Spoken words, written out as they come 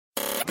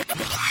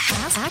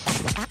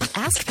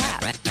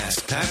AskPat.com.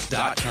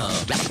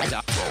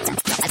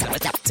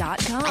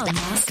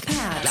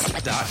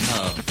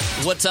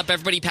 AskPat.com. What's up,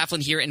 everybody? Pat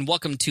Flynn here, and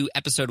welcome to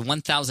episode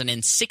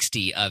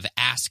 1060 of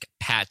Ask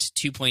Pat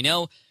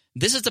 2.0.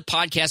 This is a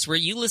podcast where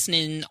you listen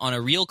in on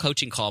a real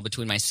coaching call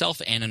between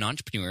myself and an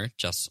entrepreneur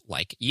just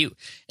like you.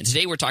 And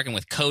today we're talking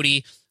with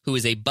Cody, who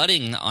is a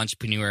budding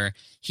entrepreneur.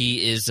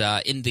 He is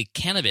in the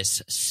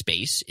cannabis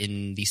space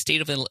in the state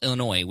of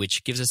Illinois,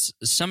 which gives us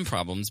some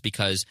problems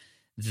because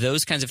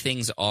those kinds of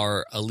things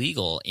are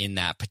illegal in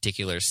that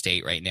particular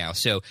state right now.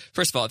 So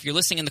first of all, if you're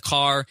listening in the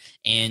car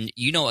and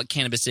you know what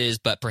cannabis is,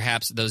 but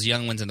perhaps those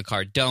young ones in the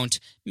car don't,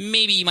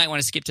 maybe you might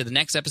want to skip to the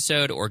next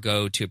episode or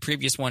go to a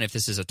previous one if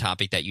this is a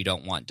topic that you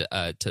don't want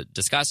to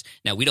discuss.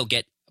 Now, we don't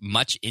get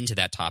much into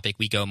that topic.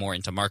 We go more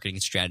into marketing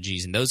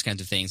strategies and those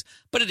kinds of things,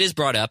 but it is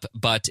brought up.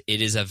 But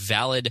it is a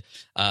valid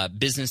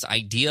business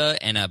idea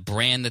and a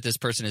brand that this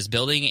person is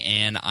building,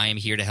 and I am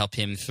here to help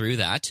him through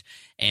that.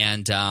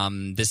 And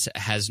this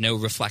has no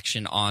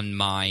reflection on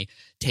my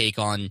take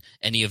on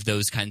any of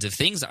those kinds of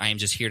things. I am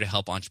just here to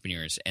help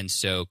entrepreneurs. And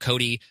so,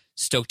 Cody,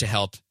 stoked to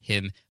help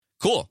him.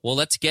 Cool. Well,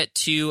 let's get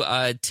to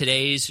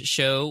today's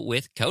show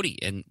with Cody,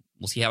 and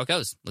we'll see how it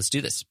goes. Let's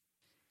do this.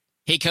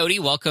 Hey, Cody,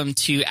 welcome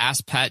to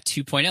Ask Pat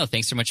 2.0.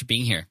 Thanks so much for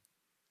being here.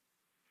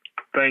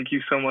 Thank you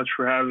so much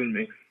for having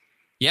me.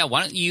 Yeah,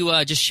 why don't you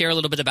just share a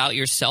little bit about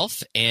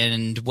yourself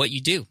and what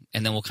you do,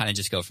 and then we'll kind of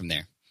just go from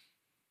there.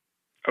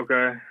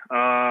 Okay.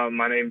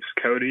 My name's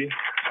Cody.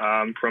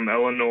 I'm from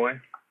Illinois.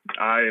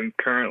 I am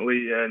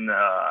currently in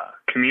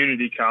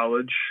community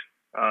college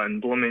in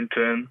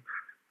Bloomington.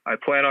 I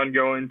plan on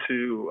going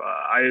to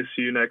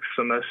ISU next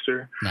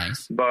semester.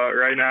 Nice. But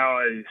right now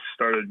I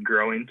started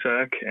growing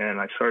tech,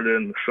 and I started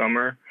in the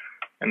summer,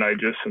 and I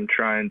just am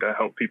trying to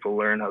help people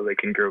learn how they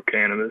can grow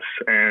cannabis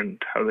and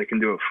how they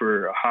can do it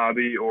for a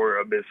hobby or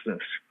a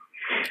business.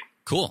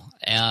 Cool.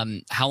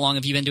 How long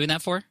have you been doing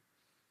that for?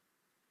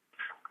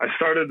 I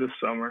started this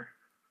summer.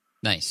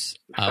 Nice.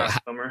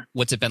 Summer.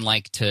 What's it been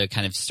like to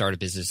kind of start a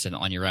business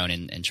on your own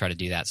and try to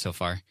do that so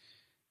far?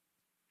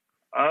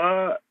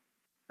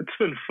 It's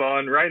been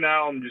fun. Right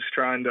now, I'm just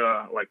trying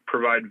to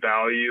provide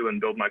value and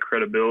build my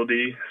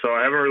credibility. So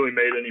I haven't really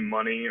made any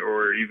money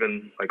or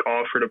even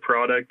offered a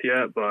product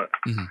yet. But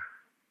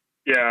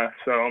yeah,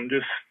 so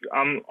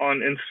I'm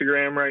on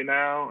Instagram right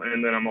now,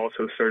 and then I'm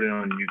also starting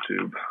on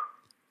YouTube.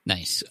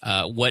 Nice.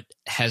 What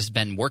has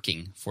been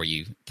working for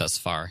you thus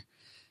far?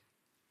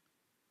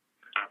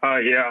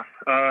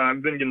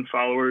 I've been getting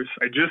followers.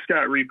 I just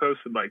got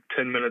reposted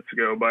 10 minutes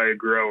ago by a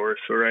grower,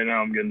 so right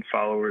now I'm getting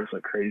followers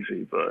like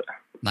crazy. But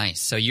nice.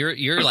 So you're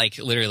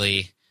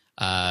literally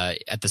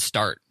at the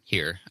start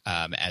here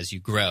as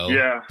you grow.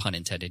 Yeah. Pun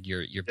intended.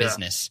 Your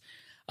business.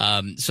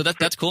 So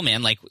that's cool,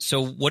 man.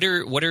 So what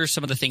are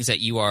some of the thdo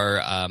that you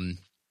are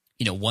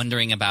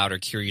wondering about or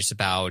curious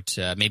about?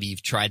 Maybe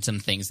you've tried some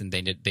things and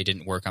they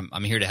didn't work.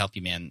 I'm here to help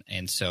you, man.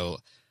 And so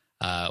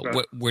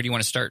where do you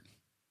want to start?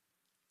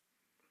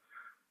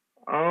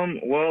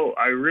 Well,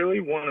 I really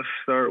want to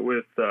start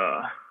with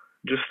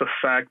just the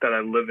fact that I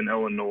live in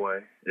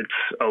Illinois. It's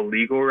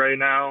illegal right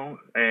now,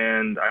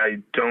 and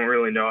I don't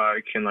really know how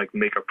I can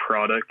make a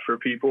product for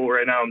people.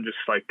 Right now, I'm just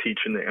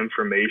teaching the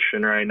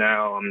information right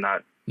now. I'm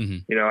not,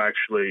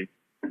 actually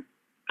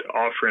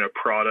offering a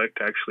product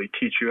to actually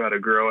teach you how to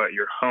grow at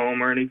your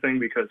home or anything,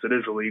 because it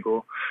is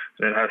illegal,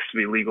 and it has to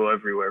be legal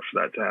everywhere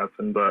for that to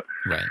happen. But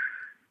right.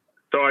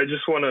 So I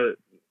just wanted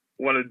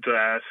to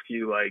ask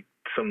you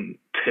some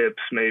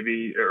tips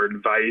maybe or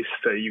advice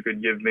that you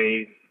could give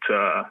me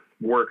to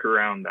work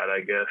around that,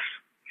 I guess.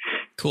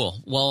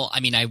 Cool. Well, I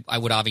mean, I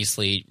would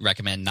obviously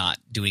recommend not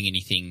doing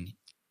anything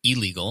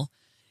illegal.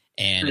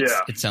 And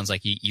it sounds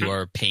like you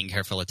are paying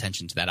careful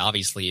attention to that.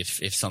 Obviously,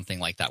 if something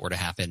like that were to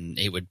happen,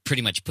 it would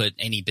pretty much put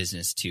any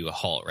business to a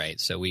halt, right?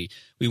 So we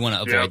want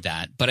to avoid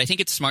that. But I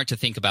think it's smart to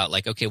think about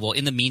okay, well,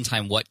 in the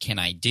meantime, what can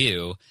I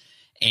do?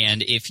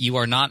 And if you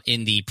are not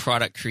in the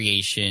product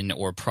creation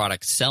or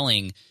product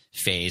selling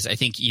phase, I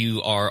think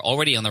you are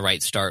already on the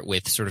right start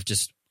with sort of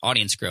just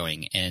audience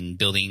growing and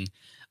building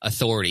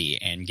authority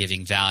and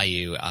giving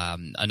value.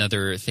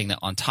 Another thing that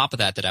on top of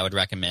that I would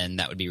recommend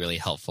that would be really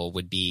helpful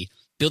would be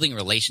building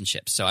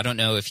relationships. So I don't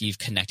know if you've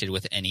connected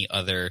with any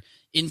other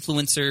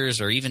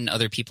influencers or even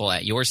other people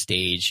at your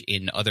stage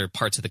in other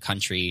parts of the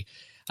country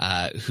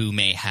who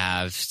may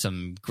have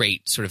some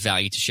great sort of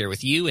value to share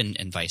with you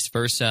and vice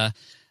versa.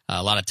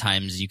 A lot of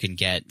times you can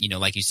get,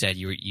 like you said,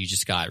 you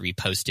just got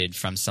reposted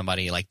from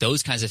somebody.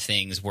 Those kinds of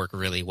things work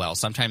really well.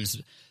 Sometimes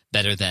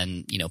better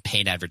than,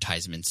 paid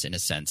advertisements in a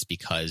sense,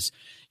 because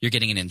you're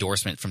getting an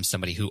endorsement from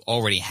somebody who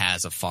already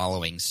has a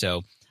following.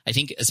 So I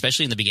think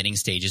especially in the beginning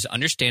stages,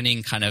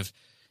 understanding kind of,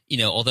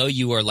 although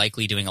you are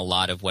likely doing a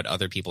lot of what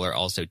other people are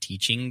also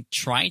teaching,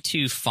 try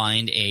to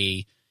find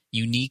a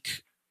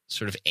unique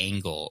sort of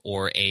angle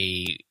or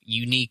a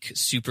unique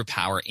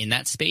superpower in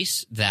that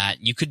space that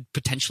you could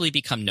potentially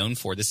become known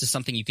for. This is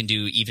something you can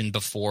do even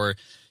before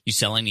you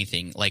sell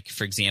anything.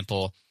 For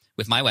example,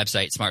 with my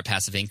website, Smart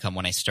Passive Income,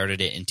 when I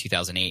started it in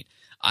 2008,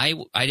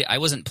 I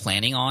wasn't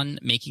planning on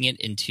making it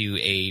into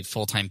a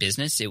full-time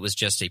business. It was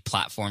just a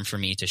platform for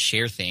me to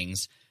share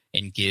things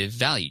and give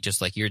value,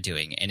 just like you're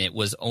doing. And it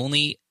was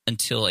only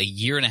until a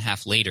year and a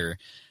half later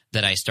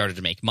that I started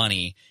to make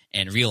money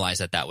and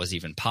realized that that was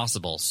even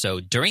possible. So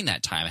during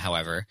that time,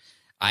 however,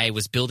 I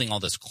was building all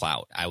this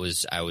clout. I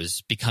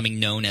was becoming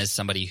known as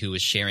somebody who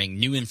was sharing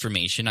new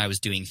information. I was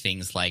doing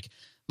things like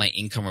my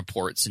income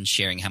reports and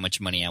sharing how much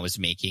money I was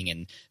making,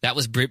 and that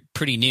was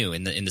pretty new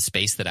in the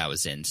space that I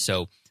was in.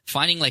 So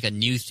finding like a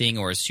new thing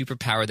or a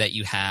superpower that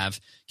you have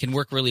can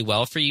work really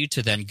well for you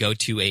to then go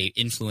to a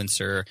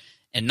influencer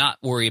and not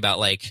worry about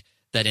like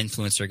that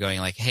influencer going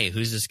like, hey,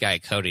 who's this guy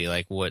Cody?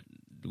 Like what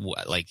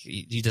like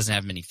he doesn't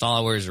have many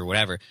followers or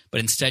whatever, but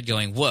instead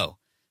going, whoa,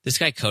 this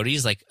guy Cody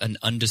is like an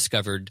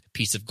undiscovered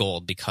piece of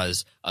gold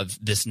because of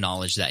this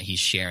knowledge that he's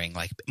sharing.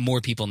 Like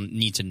more people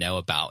need to know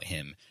about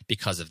him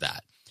because of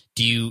that.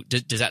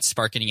 Does that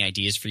spark any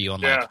ideas for you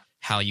on like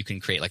how you can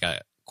create like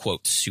a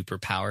quote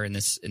superpower in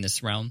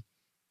this realm?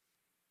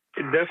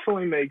 It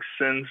definitely makes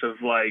sense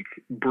of like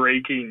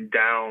breaking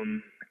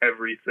down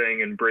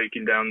everything and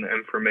breaking down the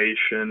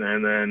information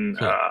and then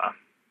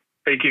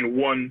taking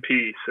one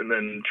piece and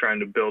then trying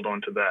to build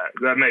onto that.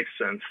 That makes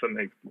sense.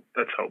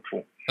 That's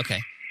helpful. Okay.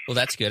 Well,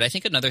 that's good. I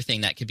think another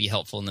thing that could be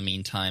helpful in the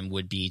meantime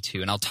would be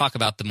to, and I'll talk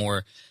about the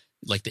more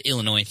like the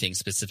Illinois thing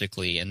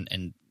specifically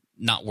and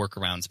not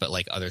workarounds, but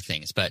like other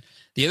things. But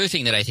the other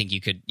thing that I think you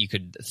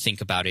could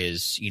think about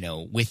is, you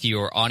know, with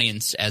your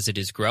audience as it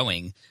is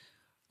growing,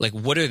 like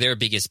what are their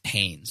biggest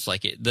pains?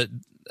 Like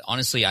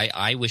honestly,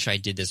 I wish I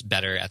did this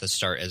better at the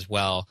start as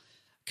well,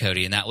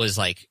 Cody. And that was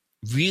like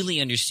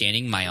really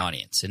understanding my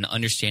audience and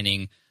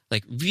understanding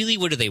like really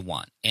what do they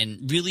want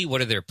and really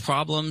what are their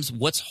problems?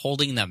 What's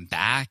holding them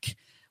back?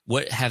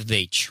 What have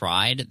they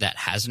tried that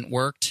hasn't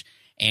worked?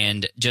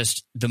 And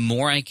just the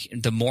more I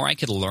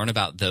could learn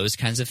about those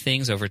kinds of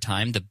things over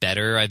time, the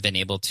better I've been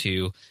able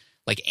to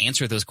like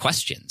answer those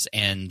questions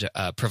and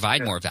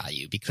provide more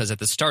value. Because at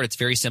the start, it's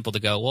very simple to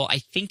go, well, I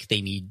think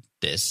they need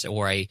this,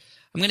 or I'm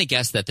going to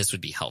guess that this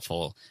would be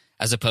helpful,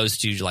 as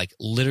opposed to like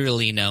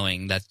literally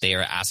knowing that they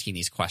are asking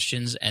these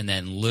questions and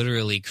then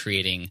literally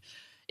creating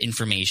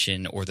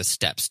information or the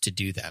steps to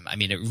do them. I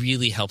mean, it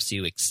really helps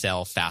you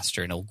excel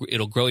faster, and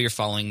it'll grow your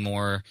following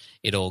more.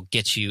 It'll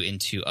get you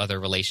into other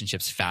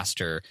relationships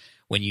faster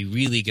when you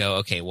really go,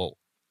 okay, well,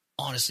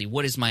 honestly,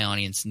 what does my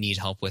audience need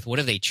help with? What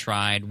have they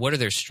tried? What are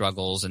their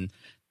struggles? And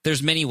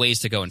there's many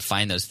ways to go and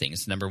find those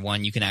things. Number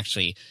one, you can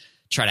actually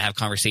try to have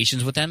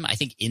conversations with them. I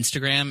think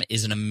Instagram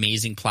is an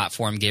amazing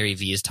platform. Gary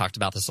Vee has talked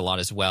about this a lot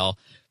as well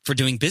for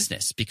doing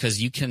business,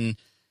 because you can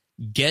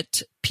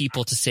get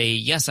people to say,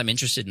 yes, I'm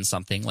interested in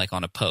something, like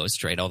on a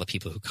post, right? All the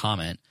people who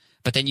comment.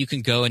 But then you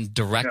can go and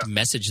direct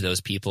message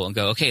those people and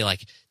go, okay,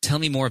 like, tell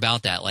me more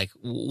about that. Like,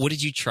 what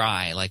did you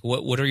try? Like,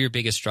 what are your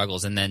biggest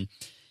struggles? And then,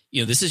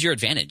 you know, this is your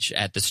advantage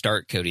at the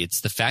start, Cody.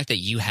 It's the fact that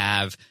you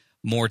have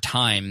more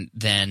time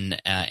than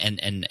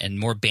and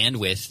more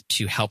bandwidth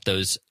to help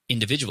those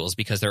individuals,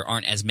 because there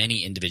aren't as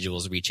many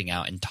individuals reaching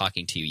out and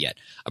talking to you yet.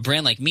 A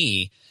brand like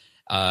me,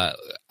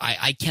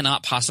 I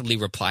cannot possibly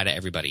reply to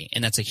everybody,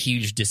 and that's a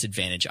huge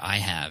disadvantage I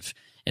have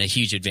and a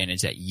huge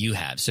advantage that you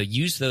have. So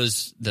use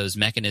those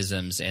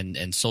mechanisms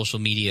and social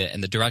media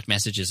and the direct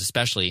messages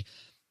especially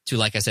to,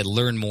 like I said,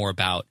 learn more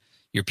about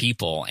your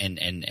people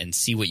and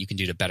see what you can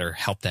do to better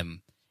help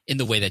them in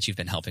the way that you've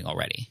been helping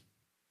already.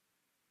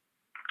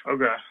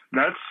 Okay.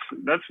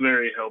 That's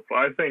very helpful.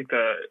 I think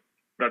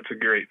that's a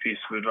great piece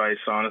of advice,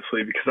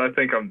 honestly, because I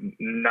think I'm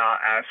not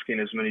asking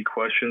as many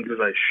questions as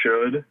I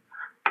should.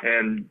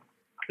 And,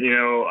 you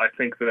know, I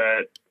think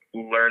that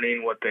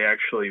learning what they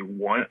actually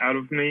want out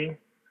of me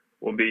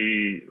will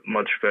be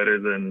much better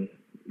than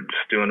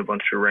just doing a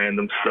bunch of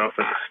random stuff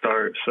at the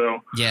start. So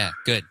yeah,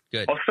 good.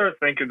 I'll start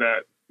thinking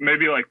that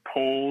maybe like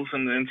polls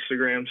and the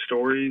Instagram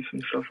stories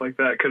and stuff like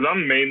that, because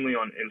I'm mainly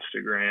on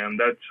Instagram.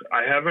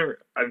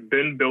 I've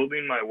been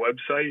building my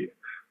website,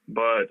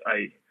 but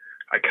I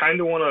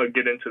kind of want to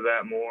get into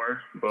that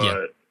more.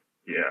 But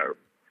yeah.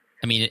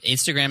 I mean,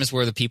 Instagram is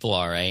where the people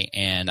are, right?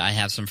 And I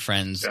have some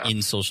friends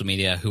in social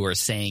media who are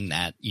saying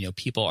that, you know,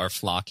 people are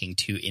flocking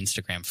to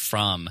Instagram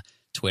from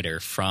Twitter,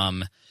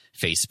 from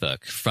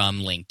Facebook, from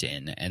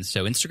LinkedIn. And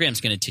so Instagram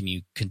is going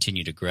to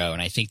continue to grow.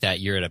 And I think that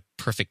you're at a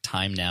perfect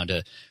time now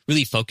to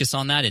really focus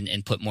on that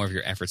and put more of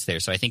your efforts there.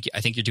 So I think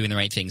you're doing the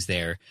right things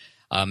there.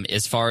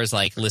 As far as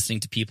like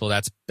listening to people,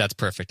 that's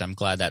perfect. I'm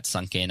glad that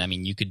sunk in. I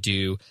mean, you could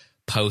do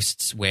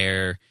posts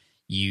where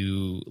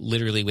you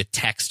literally with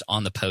text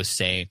on the post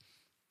say,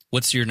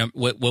 what's your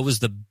what was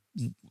the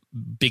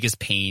biggest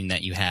pain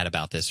that you had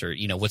about this? Or,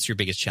 you know, what's your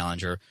biggest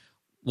challenge? Or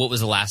what was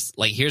the last,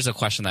 like, here's a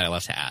question that I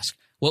love to ask.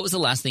 What was the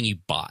last thing you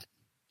bought?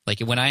 Like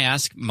when I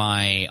ask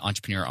my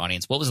entrepreneur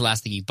audience, what was the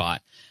last thing you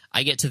bought?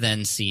 I get to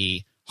then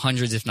see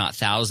hundreds, if not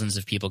thousands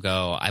of people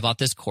go, I bought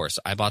this course.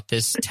 I bought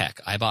this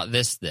tech. I bought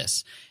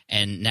this.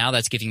 And now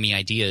that's giving me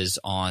ideas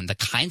on the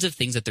kinds of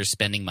things that they're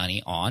spending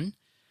money on.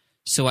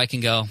 So I can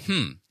go,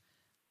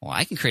 well,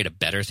 I can create a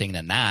better thing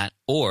than that.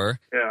 Or,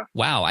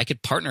 wow, I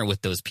could partner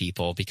with those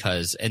people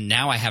and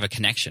now I have a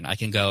connection. I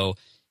can go,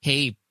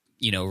 hey,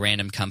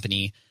 random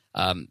company,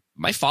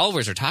 my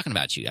followers are talking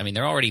about you. I mean,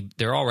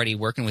 they're already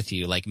working with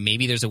you. Like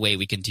maybe there's a way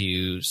we can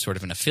do sort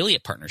of an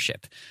affiliate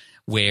partnership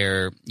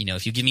where,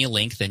 if you give me a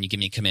link, then you give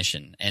me a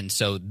commission. And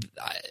so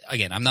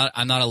again, I'm not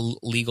a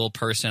legal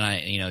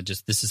person.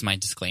 Just this is my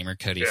disclaimer,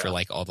 Cody, for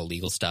like all the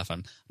legal stuff.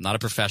 I'm not a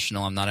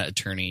professional. I'm not an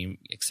attorney,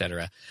 et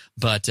cetera.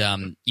 But,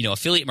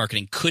 affiliate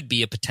marketing could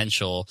be a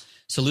potential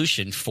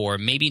solution for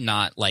maybe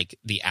not like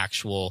the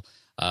actual,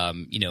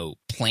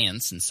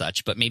 plants and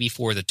such, but maybe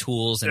for the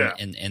tools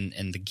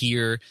and the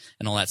gear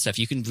and all that stuff.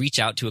 You can reach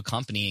out to a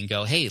company and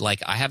go, hey,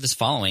 like I have this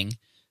following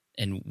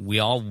and we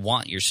all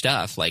want your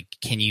stuff. Like,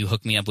 can you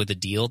hook me up with a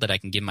deal that I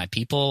can give my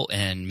people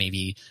and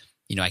maybe,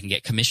 I can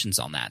get commissions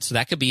on that. So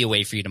that could be a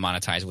way for you to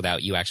monetize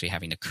without you actually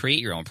having to create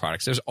your own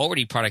products. There's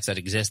already products that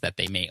exist that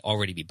they may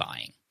already be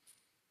buying.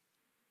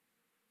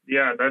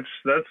 Yeah,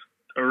 that's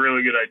a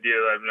really good idea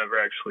that I've never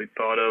actually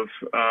thought of.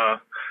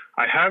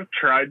 I have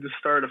tried to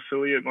start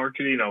affiliate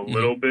marketing a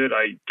little bit.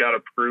 I got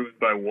approved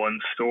by one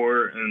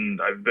store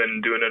and I've been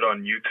doing it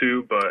on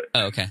YouTube, but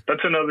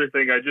that's another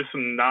thing. I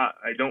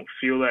don't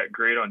feel that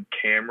great on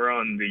camera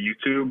on the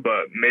YouTube,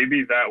 but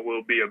maybe that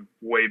will be a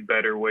way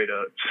better way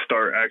to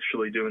start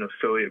actually doing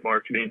affiliate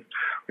marketing.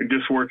 Like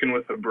just working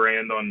with a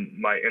brand on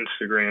my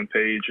Instagram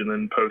page and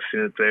then posting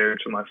it there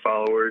to my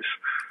followers.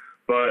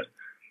 But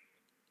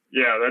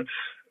yeah,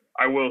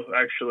 I will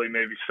actually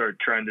maybe start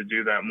trying to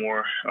do that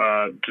more,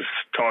 just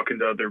talking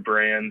to other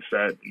brands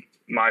that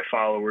my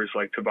followers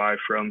like to buy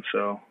from.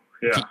 So,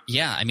 yeah.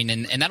 Yeah, I mean,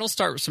 and that'll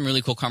start some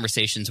really cool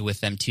conversations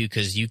with them too,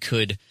 because you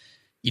could,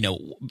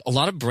 a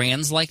lot of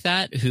brands like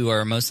that who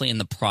are mostly in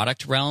the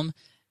product realm,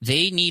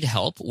 they need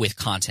help with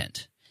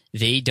content.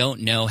 They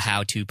don't know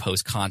how to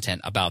post content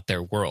about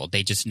their world.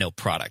 They just know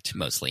product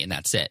mostly, and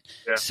that's it.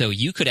 Yeah. So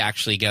you could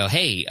actually go,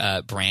 hey,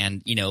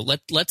 brand,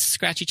 let's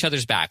scratch each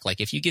other's back.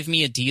 Like if you give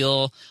me a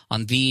deal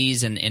on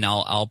these and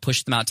I'll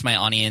push them out to my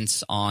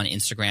audience on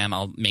Instagram,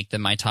 I'll make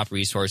them my top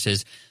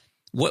resources.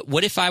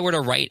 What if I were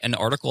to write an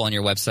article on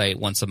your website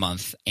once a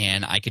month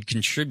and I could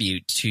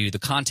contribute to the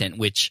content,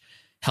 which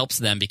helps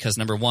them because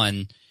number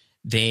one,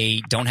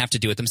 they don't have to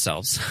do it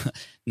themselves.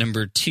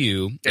 Number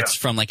two, it's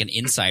from like an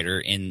insider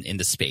in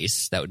the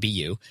space. That would be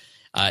you.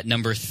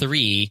 Number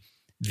three,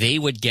 they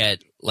would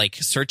get like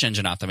search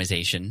engine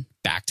optimization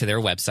back to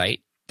their website,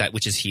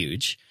 which is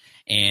huge.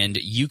 And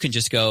you can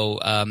just go,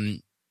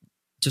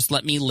 just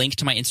let me link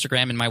to my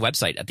Instagram and my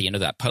website at the end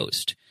of that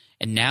post.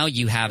 And now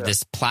you have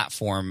this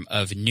platform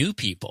of new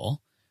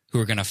people who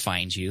are going to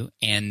find you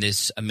and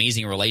this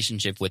amazing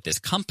relationship with this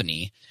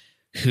company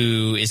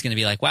who is going to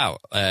be like, wow,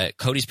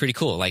 Cody's pretty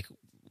cool. Like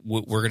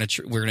we're going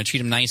to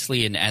treat him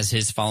nicely. And as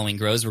his following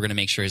grows, we're going to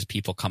make sure his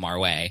people come our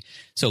way.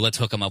 So let's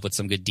hook him up with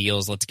some good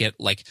deals. Let's get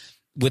like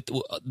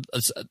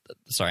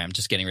sorry, I'm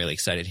just getting really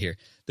excited here.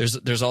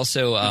 There's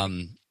also,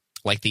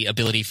 like the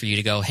ability for you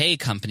to go, hey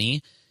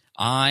company,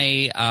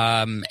 I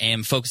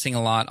am focusing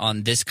a lot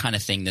on this kind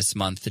of thing this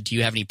month. Do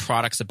you have any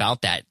products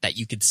about that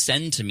you could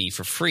send to me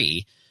for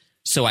free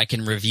so I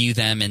can review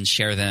them and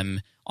share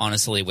them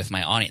honestly with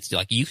my audience?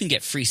 Like you can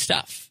get free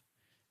stuff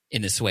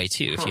in this way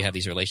too if you have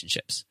these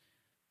relationships.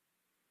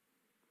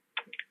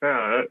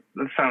 Yeah,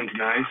 that sounds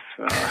nice.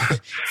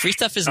 Free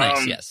stuff is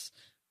nice, yes.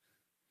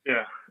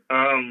 Yeah.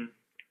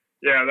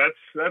 Yeah,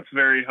 that's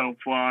very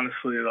helpful,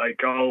 honestly.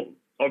 Like I'll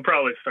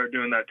probably start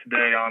doing that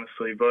today,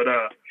 honestly. But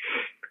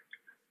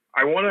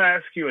I want to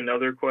ask you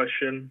another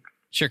question.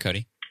 Sure,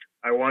 Cody.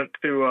 I want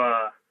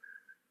to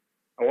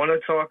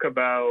talk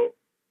about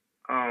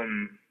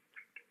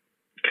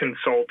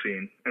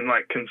consulting and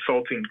like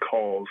consulting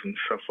calls and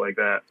stuff like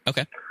that.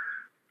 Okay.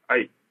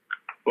 I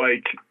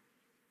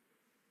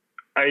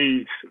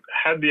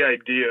had the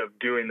idea of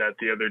doing that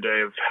the other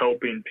day, of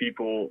helping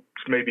people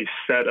maybe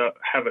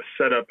have a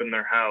setup in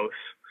their house.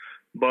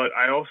 But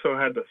I also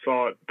had the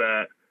thought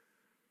that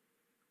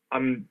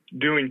I'm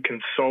doing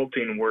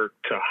consulting work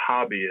to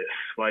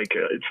hobbyists. Like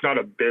it's not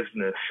a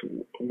business.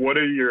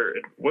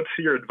 What's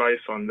your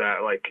advice on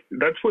that? Like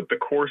that's what the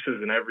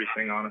courses and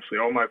everything, honestly,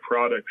 all my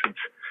products,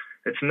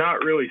 it's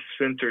not really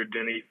centered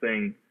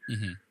anything.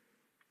 Mm-hmm.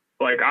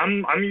 Like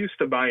I'm used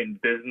to buying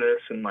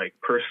business and like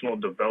personal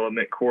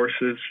development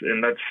courses,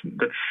 and that's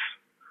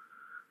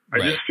I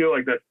just feel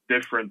like that's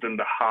different than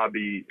the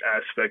hobby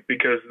aspect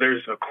because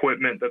there's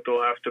equipment that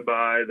they'll have to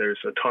buy. There's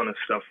a ton of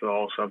stuff they'll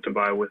also have to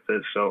buy with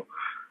it. So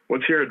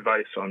what's your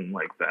advice on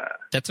like that?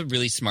 That's a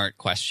really smart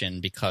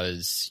question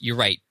because you're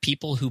right.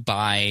 People who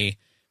buy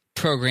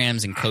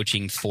programs and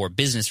coaching for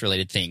business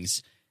related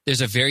things,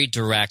 there's a very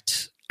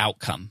direct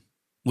outcome,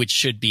 which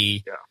should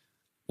be,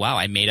 wow,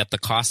 I made up the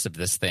cost of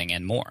this thing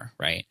and more,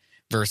 right?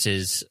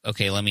 Versus,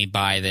 okay, let me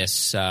buy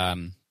this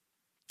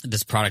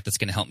this product that's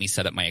going to help me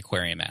set up my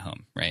aquarium at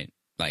home, right?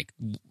 Like,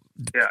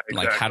 exactly.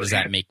 Like how does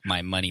that make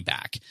my money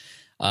back?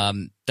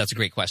 That's a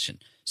great question.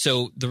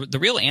 So the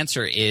real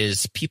answer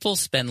is people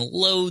spend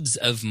loads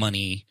of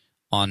money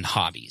on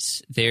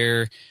hobbies.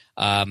 There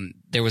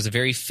was a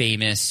very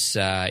famous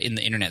in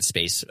the internet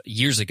space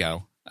years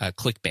ago,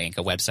 ClickBank,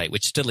 a website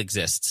which still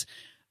exists.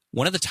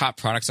 One of the top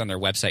products on their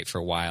website for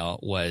a while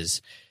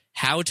was,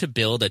 how to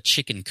build a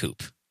chicken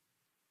coop.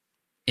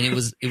 And it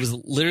was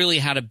literally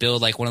how to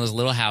build like one of those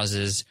little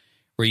houses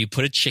where you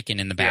put a chicken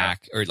in the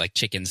back, or like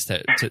chickens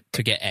to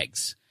get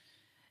eggs.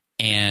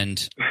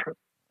 And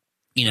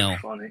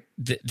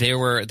there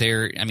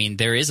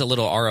is a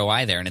little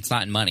ROI there, and it's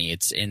not in money.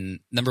 It's in,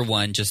 number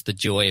one, just the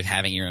joy of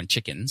having your own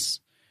chickens.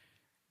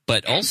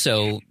 But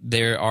also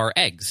there are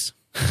eggs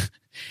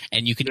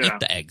and you can eat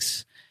the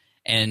eggs.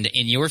 And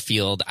in your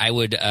field, I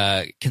would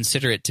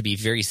consider it to be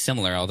very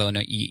similar, although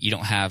you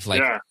don't have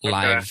like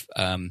live,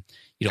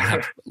 you don't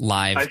have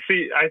live. I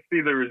see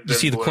the resemblance. You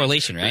see the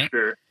correlation, right?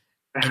 Sure.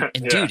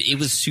 And dude, it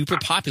was super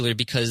popular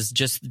because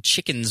just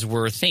chickens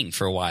were a thing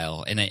for a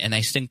while, and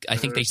I think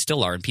they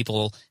still are. And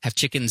people have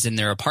chickens in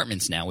their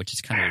apartments now, which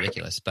is kind of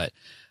ridiculous. But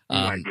oh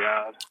my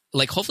God.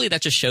 Like, hopefully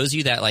that just shows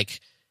you that, like,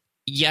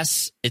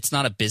 yes, it's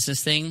not a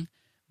business thing,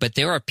 but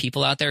there are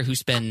people out there who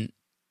spend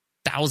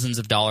thousands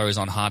of dollars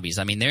on hobbies.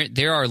 I mean,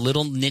 there are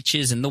little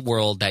niches in the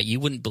world that you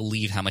wouldn't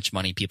believe how much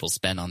money people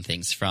spend on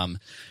things, from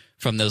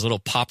those little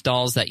pop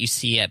dolls that you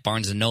see at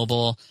Barnes and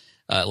Noble.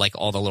 Like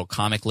all the little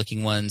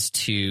comic-looking ones,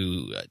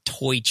 to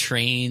toy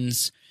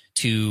trains,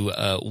 to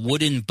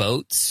wooden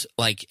boats,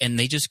 like, and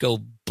they just go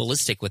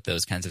ballistic with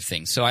those kinds of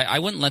things. So I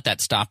wouldn't let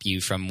that stop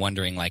you from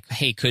wondering, like,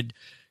 hey,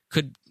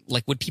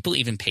 would people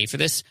even pay for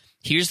this?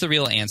 Here's the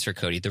real answer,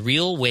 Cody. The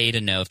real way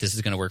to know if this is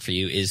going to work for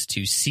you is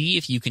to see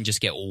if you can just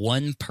get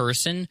one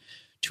person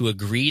to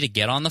agree to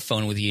get on the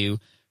phone with you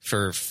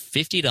for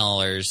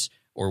 $50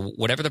 or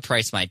whatever the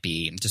price might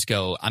be, and just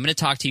go, I'm going to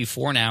talk to you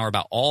for an hour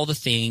about all the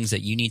things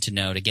that you need to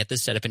know to get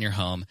this set up in your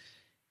home.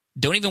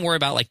 Don't even worry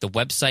about like the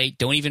website.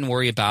 Don't even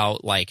worry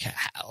about like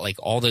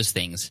all those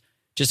things.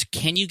 Just,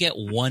 can you get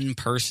one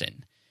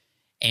person?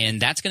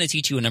 And that's going to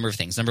teach you a number of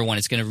things. Number one,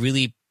 it's going to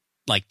really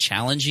like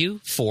challenge you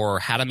for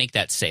how to make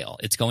that sale.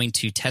 It's going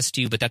to test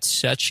you, but that's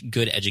such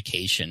good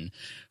education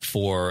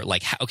for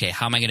like, okay,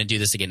 how am I going to do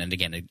this again and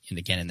again and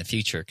again in the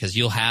future? Because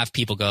you'll have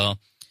people go,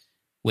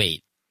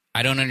 wait,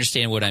 I don't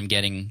understand what I'm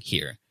getting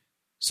here.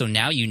 So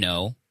now you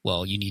know,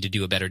 well, you need to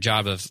do a better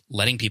job of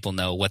letting people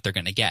know what they're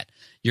going to get.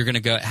 You're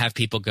going to have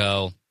people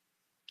go,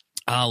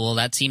 oh, well,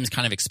 that seems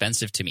kind of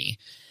expensive to me,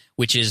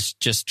 which is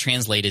just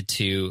translates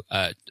to,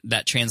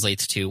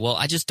 well,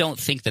 I just don't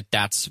think that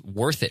that's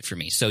worth it for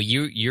me. So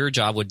your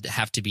job would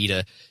have to be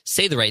to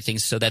say the right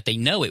things so that they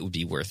know it would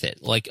be worth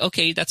it. Like,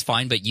 okay, that's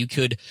fine, but you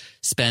could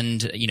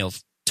spend,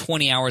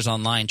 20 hours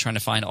online trying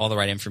to find all the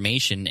right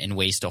information and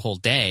waste a whole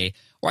day.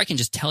 Or I can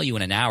just tell you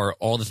in an hour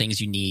all the things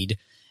you need,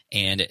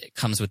 and it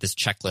comes with this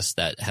checklist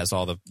that has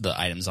all the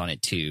items on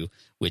it too,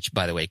 which,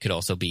 by the way, could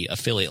also be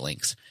affiliate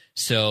links.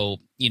 So,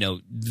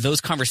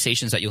 those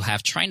conversations that you'll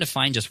have trying to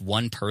find just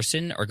one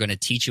person are going to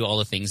teach you all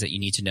the things that you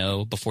need to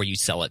know before you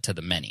sell it to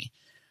the many.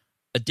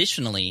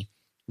 Additionally,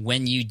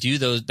 when you do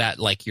that,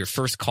 like your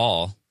first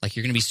call, like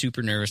you're going to be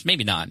super nervous.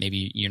 Maybe not.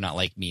 Maybe you're not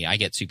like me. I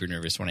get super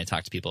nervous when I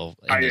talk to people.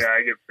 I get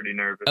pretty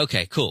nervous.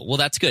 Okay, cool. Well,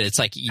 that's good. It's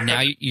like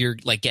now you're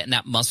like getting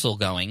that muscle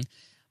going.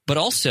 But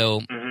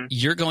also,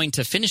 you're going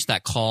to finish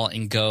that call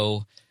and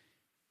go,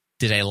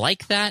 did I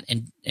like that?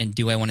 And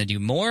do I want to do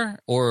more?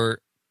 Or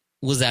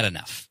was that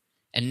enough?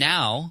 And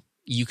now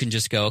you can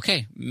just go,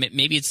 okay,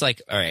 maybe it's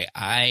like, all right,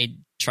 I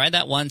tried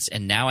that once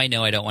and now I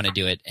know I don't want to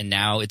do it. And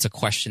now it's a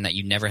question that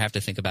you never have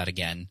to think about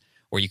again,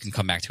 or you can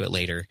come back to it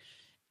later.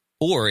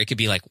 Or it could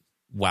be like,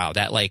 wow,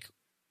 that like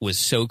was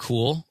so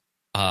cool.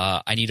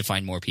 I need to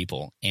find more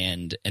people.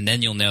 And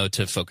then you'll know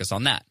to focus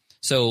on that.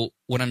 So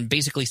what I'm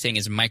basically saying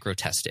is micro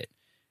test it.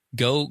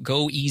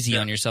 Go easy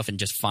on yourself and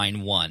just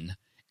find one,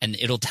 and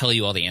it'll tell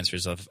you all the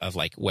answers of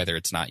like whether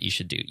it's not you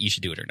should do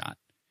it or not.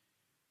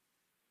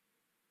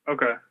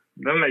 Okay,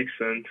 that makes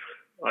sense.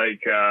 Like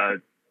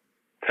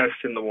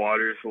testing the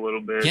waters a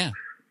little bit. Yeah.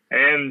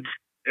 And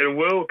it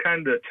will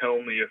kind of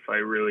tell me if I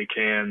really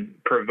can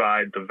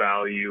provide the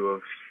value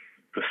of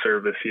the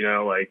service,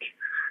 like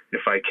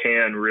if I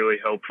can really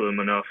help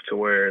them enough to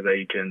where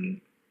they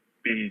can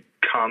be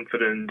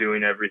confident in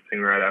doing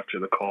everything right after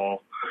the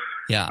call.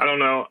 Yeah. I don't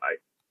know.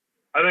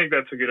 I think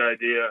that's a good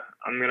idea.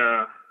 I'm going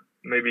to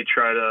maybe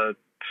should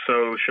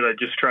I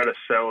just try to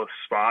sell a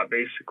spot,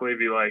 basically?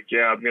 Be like,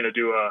 yeah, I'm going to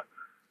do a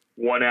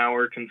 1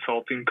 hour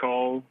consulting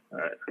call.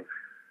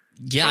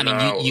 Yeah, I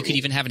mean, you could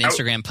even have an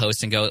Instagram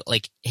post and go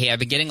like, hey, I've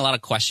been getting a lot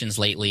of questions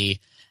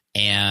lately,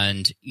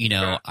 and,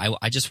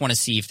 I just want to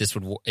see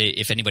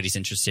if anybody's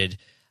interested.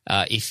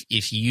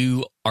 If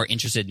you are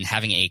interested in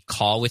having a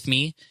call with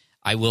me,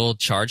 I will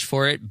charge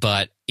for it,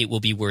 but it will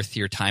be worth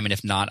your time. And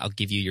if not, I'll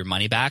give you your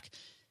money back.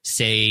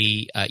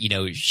 Say,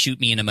 shoot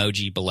me an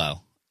emoji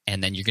below,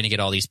 and then you're going to get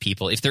all these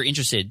people, if they're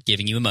interested,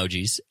 giving you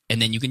emojis, and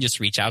then you can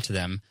just reach out to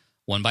them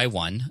one by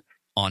one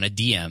on a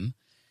DM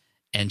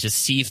and just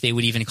see if they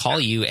would even call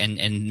you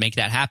and make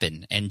that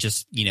happen, and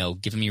just,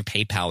 give them your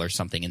PayPal or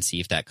something and see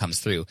if that comes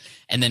through.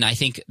 And then I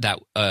think that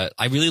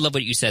I really love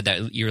what you said,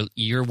 that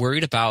you're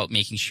worried about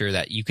making sure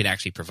that you can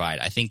actually provide.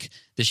 I think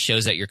this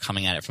shows that you're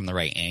coming at it from the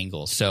right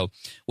angle. So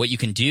what you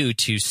can do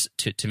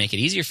to make it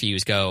easier for you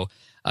is go,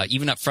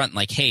 even up front,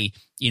 like, hey,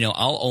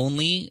 I'll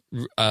only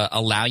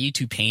allow you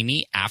to pay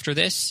me after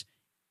this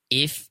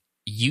if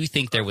you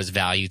think there was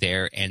value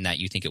there and that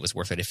you think it was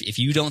worth it. If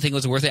you don't think it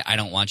was worth it, I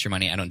don't want your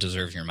money. I don't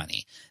deserve your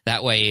money.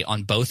 That way,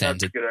 on both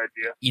ends, that's a good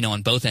idea. You know,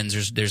 on both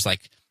ends, there's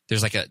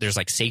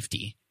like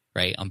safety,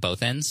 right? On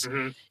both ends,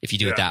 if you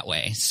do it that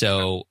way.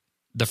 So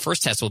the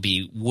first test will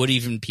be, would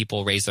even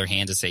people raise their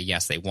hand to say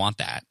yes, they want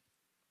that?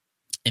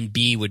 And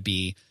B would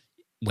be,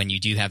 when you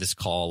do have this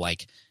call,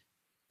 like,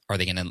 are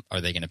they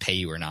gonna pay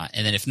you or not?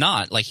 And then if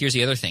not, like, here's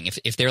the other thing: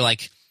 if they're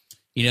like,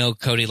 you know,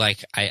 Cody,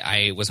 like,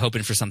 I was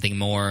hoping for something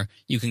more,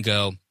 you can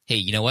go, hey,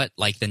 you know what?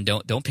 Like, then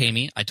don't pay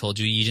me. I told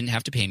you didn't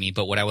have to pay me,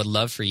 but what I would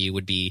love for you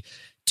would be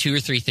 2 or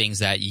 3 things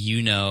that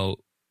you know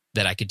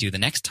that I could do the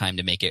next time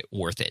to make it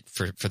worth it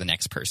for the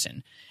next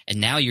person.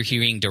 And now you're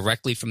hearing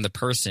directly from the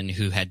person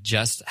who had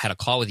just had a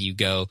call with you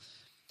go,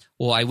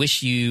 well, I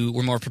wish you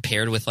were more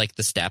prepared with like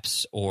the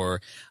steps,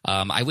 or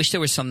I wish there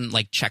was some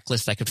like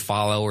checklist I could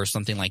follow or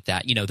something like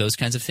that, you know, those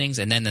kinds of things.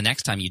 And then the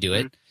next time you do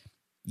it,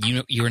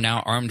 you are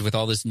now armed with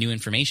all this new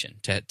information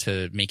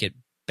to make it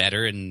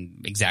better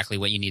and exactly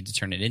what you need to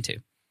turn it into.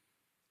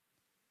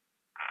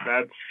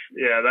 That's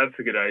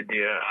a good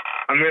idea.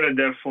 I'm going to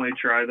definitely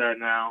try that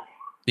now.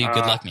 Dude,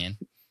 good luck, man.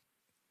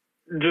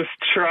 Just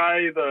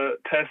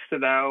test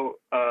it out.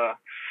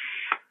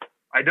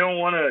 I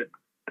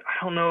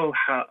don't know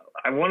how,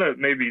 I want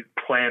to maybe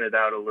plan it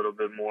out a little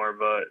bit more,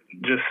 but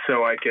just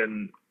so I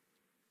can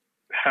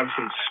have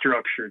some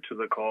structure to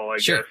the call, I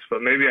guess.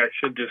 But maybe I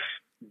should just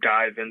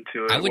dive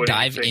into it. I would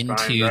dive in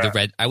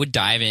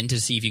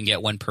to see if you can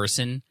get one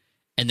person,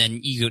 and then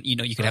you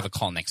could have a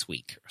call next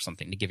week or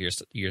something to give your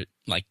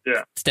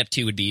step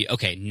 2 would be,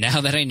 okay,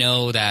 now that I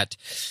know that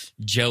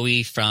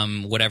Joey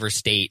from whatever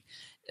state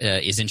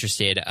is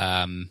interested,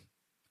 I'm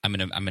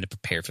gonna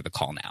prepare for the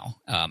call now.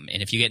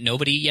 And if you get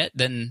nobody yet,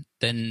 then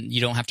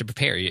you don't have to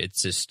prepare.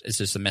 It's just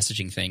a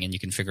messaging thing, and you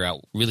can figure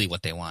out really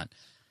what they want.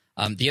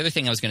 The other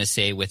thing I was going to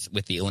say with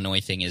the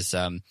Illinois thing is,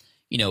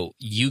 you know,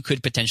 you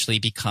could potentially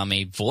become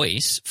a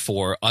voice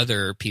for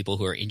other people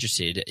who are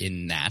interested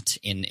in that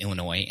in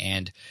Illinois,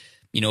 and,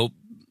 you know,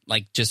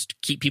 like,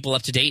 just keep people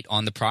up to date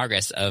on the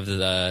progress of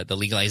the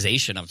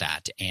legalization of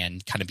that,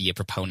 and kind of be a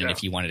proponent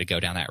if you wanted to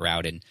go down that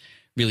route, and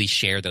really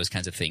share those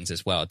kinds of things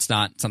as well. It's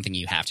not something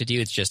you have to do.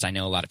 It's just, I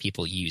know a lot of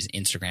people use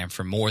Instagram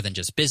for more than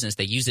just business.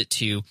 They use it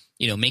to,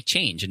 you know, make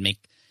change and make,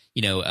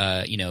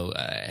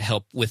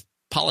 help with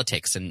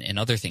politics and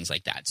other things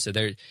like that. So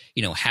they're,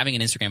 you know, having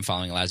an Instagram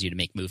following allows you to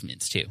make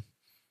movements too.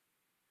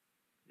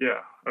 Yeah.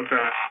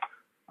 Okay.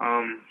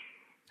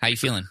 How you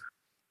feeling?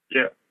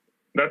 Yeah,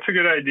 that's a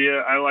good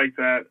idea. I like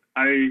that.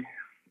 I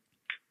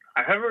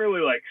haven't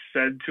really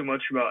said too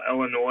much about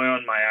Illinois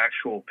on my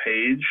actual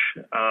page.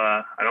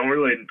 I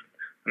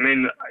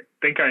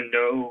think I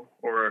know,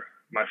 or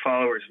my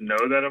followers know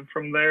that I'm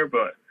from there,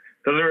 but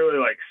it doesn't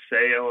really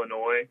say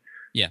Illinois.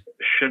 Yeah.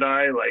 Should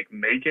I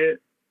make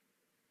it?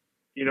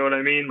 You know what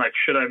I mean?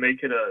 Should I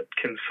make it a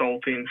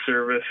consulting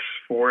service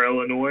for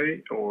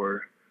Illinois,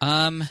 or?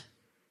 I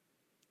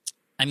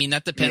mean,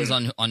 that depends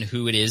on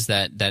who it is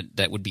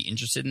that would be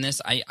interested in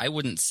this. I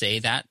wouldn't say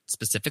that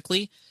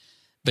specifically,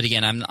 but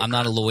again, I'm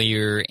not a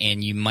lawyer,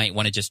 and you might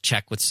want to just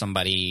check with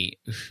somebody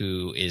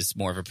who is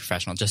more of a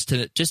professional, just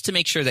to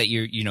make sure that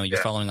you're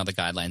following all the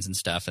guidelines and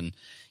stuff. And,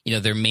 you know,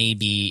 there may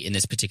be, in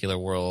this particular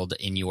world,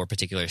 in your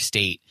particular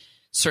state,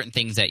 certain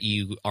things that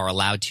you are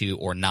allowed to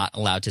or not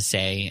allowed to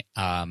say,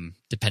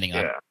 depending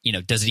on, you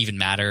know, does it even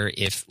matter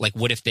if,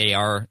 what if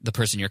the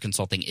person you're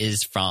consulting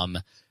is from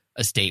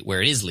a state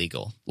where it is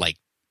legal?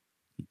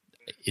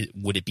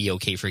 Would it be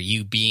okay for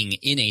you being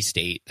in a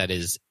state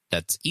that's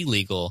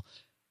illegal?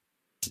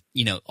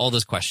 You know, all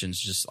those questions,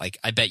 just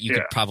I bet you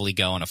could probably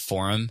go on a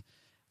forum,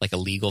 a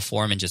legal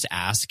forum, and just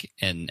ask,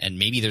 and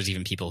maybe there's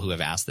even people who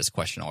have asked this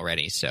question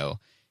already. So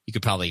you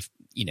could probably,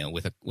 you know,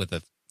 with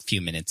a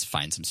few minutes,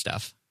 find some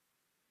stuff.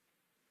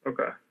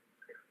 Okay.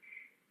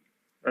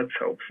 That's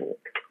helpful.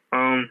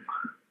 I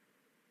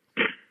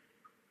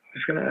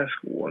was going to ask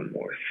one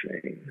more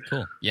thing.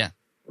 Cool. Yeah.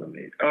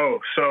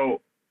 So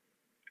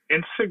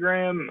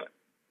Instagram,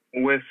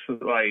 with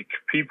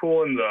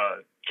people in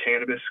the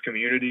cannabis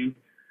community,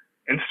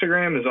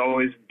 Instagram is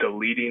always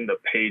deleting the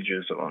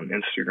pages on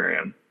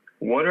Instagram.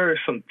 What are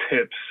some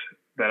tips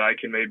that I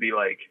can maybe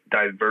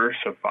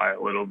diversify a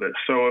little bit?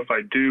 So if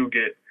I do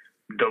get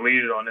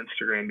deleted on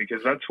Instagram,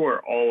 because that's where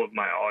all of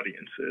my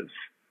audience is.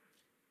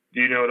 Do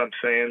you know what I'm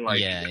saying?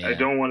 I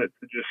don't want it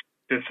to just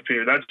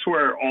disappear. That's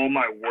where all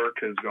my work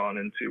has gone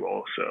into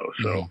also.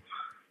 So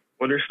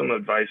what are some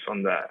advice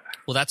on that?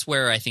 Well, that's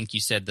where I think you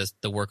said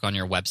the work on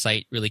your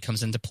website really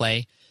comes into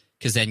play,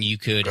 because then you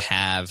could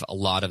have a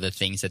lot of the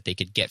things that they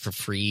could get for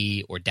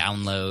free or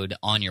download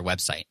on your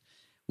website,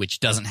 which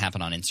doesn't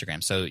happen on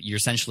Instagram. So you're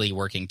essentially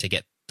working to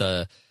get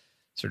the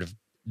sort of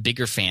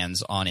bigger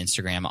fans on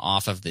Instagram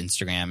off of the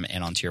Instagram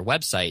and onto your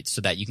website,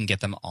 so that you can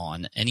get them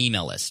on an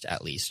email list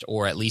at least,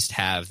 or at least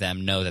have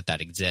them know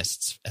that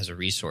exists as a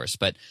resource.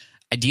 But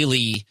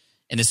ideally,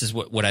 and this is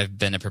what I've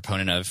been a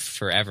proponent of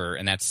forever,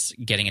 and that's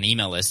getting an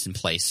email list in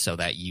place so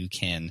that you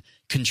can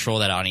control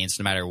that audience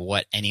no matter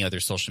what any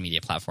other social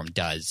media platform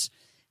does.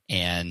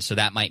 And so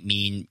that might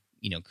mean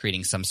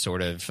creating some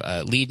sort of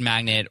lead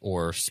magnet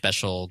or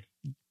special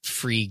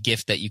free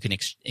gift that you can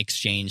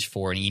exchange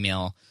for an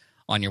email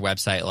on your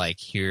website, like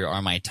here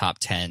are my top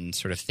 10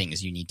 sort of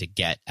things you need to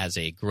get as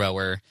a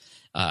grower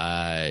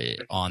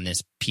on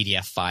this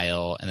PDF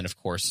file. And then, of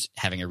course,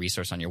 having a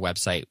resource on your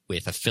website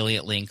with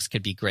affiliate links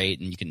could be great.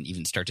 And you can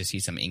even start to see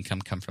some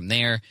income come from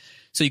there.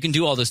 So you can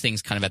do all those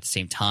things kind of at the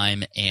same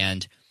time.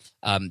 And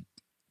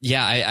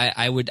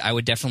I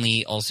would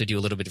definitely also do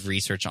a little bit of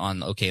research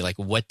on, okay, like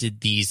what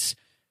did these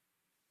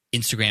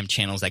Instagram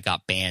channels that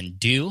got banned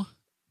do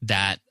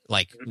that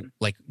like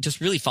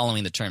just really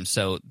following the terms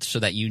so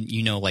that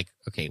you know, like,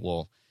 okay,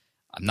 well,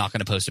 I'm not going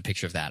to post a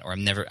picture of that, or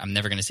I'm never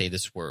going to say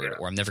this word,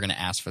 or I'm never going to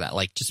ask for that.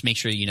 Like, just make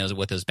sure you know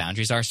what those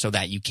boundaries are so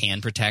that you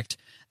can protect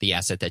the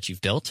asset that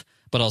you've built,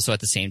 but also at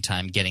the same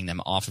time, getting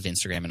them off of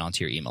Instagram and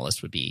onto your email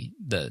list would be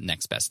the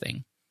next best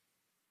thing.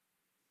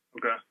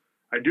 Okay.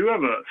 I do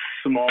have a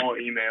small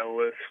email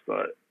list,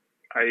 but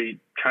I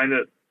kind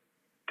of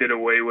did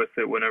away with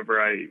it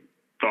whenever I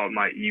thought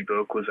my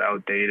ebook was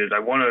outdated. I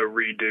want to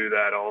redo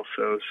that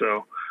also.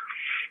 So,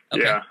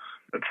 okay. Yeah,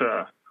 that's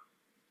cool.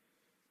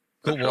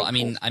 Well, I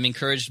mean, I'm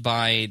encouraged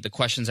by the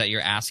questions that you're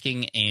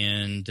asking,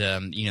 and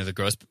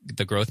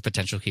the growth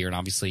potential here. And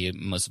obviously,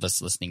 most of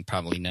us listening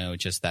probably know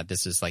just that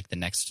this is like the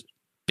next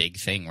big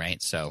thing, right?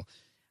 So,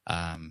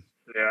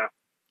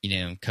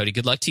 Cody,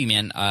 good luck to you,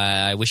 man.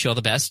 I wish you all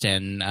the best,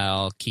 and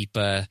I'll keep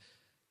in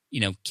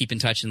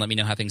touch and let me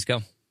know how things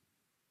go.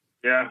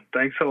 Yeah,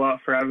 thanks a lot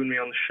for having me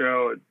on the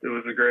show. It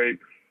was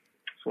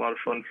it's a lot of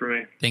fun for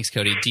me. Thanks,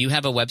 Cody. Do you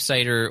have a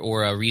website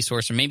or a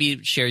resource, or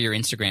maybe share your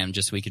Instagram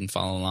just so we can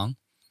follow along?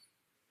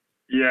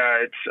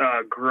 Yeah, it's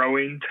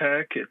Growing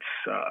Tech. It's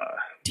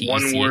T-E-C-H?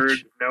 One word,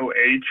 no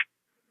H.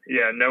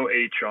 Yeah, no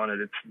H on it.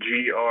 It's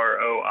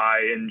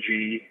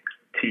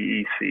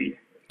GROINGTEC.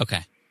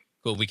 Okay,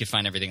 cool. We could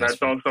find everything.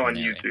 That's also on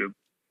YouTube.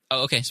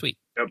 Oh, okay, sweet.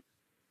 Yep.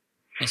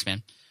 Thanks,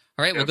 man.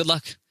 All right, Well, good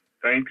luck.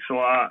 Thanks a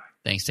lot.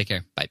 Thanks. Take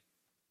care. Bye.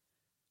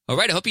 All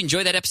right, I hope you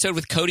enjoyed that episode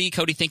with Cody.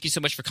 Cody, thank you so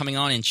much for coming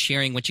on and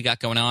sharing what you got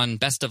going on.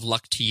 Best of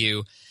luck to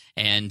you,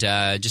 and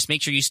just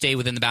make sure you stay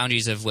within the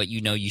boundaries of what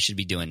you know you should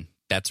be doing.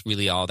 That's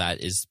really all that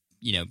is.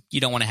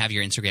 You don't want to have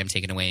your Instagram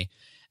taken away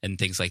and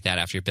things like that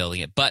after you're building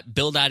it. But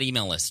build that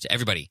email list.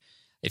 Everybody,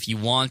 if you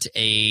want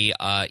a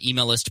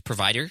email list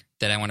provider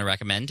that I want to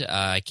recommend,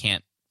 I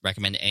can't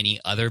recommend any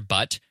other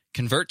but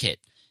ConvertKit.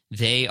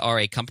 They are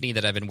a company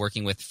that I've been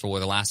working with for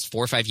the last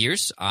 4 or 5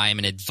 years. I'm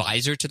an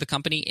advisor to the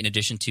company in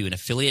addition to an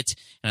affiliate,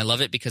 and I love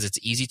it because it's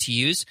easy to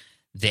use.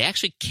 They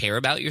actually care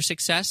about your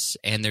success,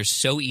 and they're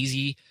so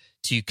easy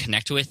to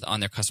connect with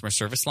on their customer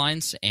service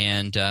lines.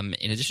 And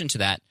in addition to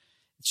that,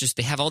 it's just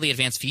they have all the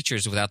advanced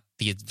features without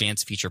the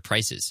advanced feature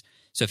prices.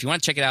 So if you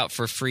want to check it out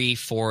for free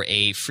for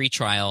a free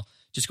trial,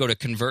 just go to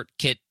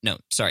ConvertKit. No,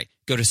 sorry.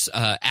 Go to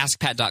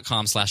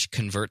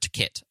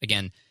askpat.com/ConvertKit.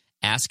 Again,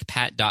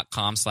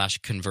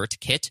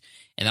 askpat.com/ConvertKit,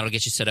 and that'll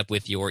get you set up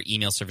with your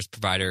email service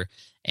provider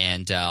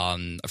and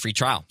a free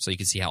trial so you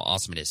can see how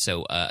awesome it is.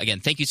 So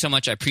again, thank you so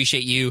much. I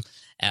appreciate you,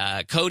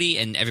 Cody,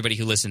 and everybody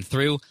who listened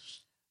through.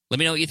 Let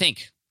me know what you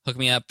think. Hook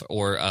me up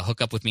or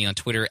hook up with me on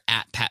Twitter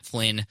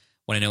 @PatFlynn.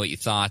 Want to know what you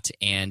thought,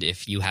 and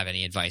if you have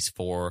any advice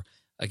for,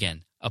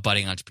 again, a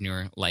budding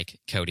entrepreneur like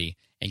Cody.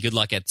 And good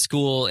luck at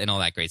school and all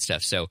that great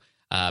stuff. So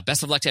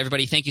best of luck to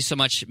everybody. Thank you so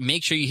much.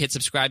 Make sure you hit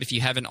subscribe if you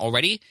haven't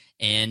already,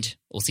 and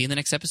we'll see you in the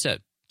next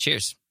episode.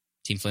 Cheers.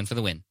 Team Flynn for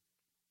the win.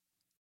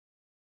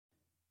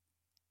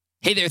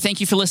 Hey there. Thank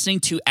you for listening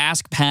to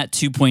Ask Pat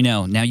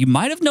 2.0. Now, you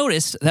might have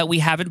noticed that we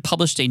haven't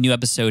published a new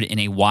episode in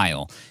a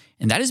while.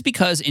 And that is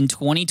because in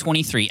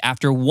 2023,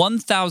 after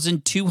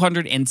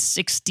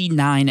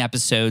 1,269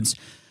 episodes,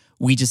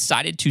 we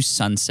decided to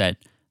sunset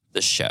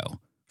the show.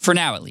 For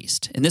now, at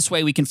least. In this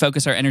way, we can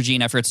focus our energy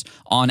and efforts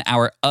on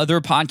our other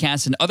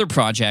podcasts and other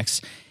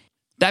projects.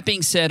 That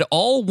being said,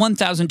 all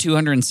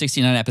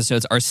 1,269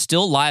 episodes are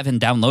still live and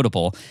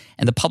downloadable,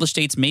 and the published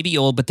dates may be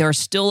old, but there are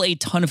still a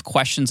ton of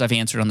questions I've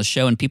answered on the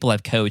show and people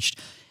I've coached.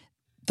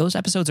 Those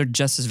episodes are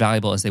just as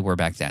valuable as they were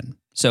back then.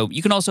 So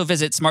you can also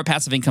visit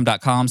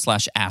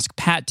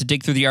smartpassiveincome.com/askpat to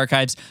dig through the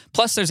archives.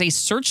 Plus, there's a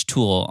search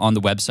tool on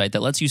the website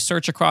that lets you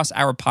search across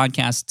our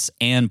podcasts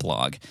and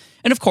blog.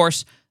 And of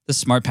course, the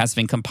Smart Passive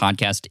Income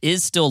podcast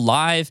is still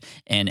live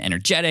and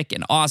energetic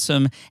and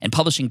awesome and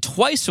publishing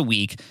twice a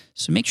week.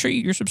 So make sure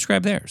you're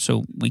subscribed there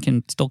so we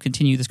can still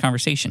continue this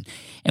conversation.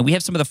 And we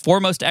have some of the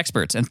foremost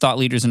experts and thought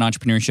leaders in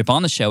entrepreneurship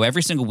on the show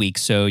every single week,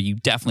 so you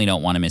definitely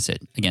don't want to miss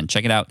it. Again,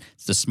 check it out.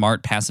 It's the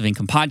Smart Passive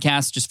Income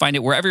podcast. Just find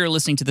it wherever you're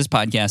listening to this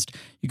podcast.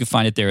 You can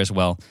find it there as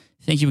well.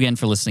 Thank you again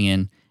for listening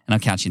in, and I'll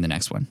catch you in the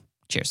next one.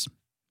 Cheers.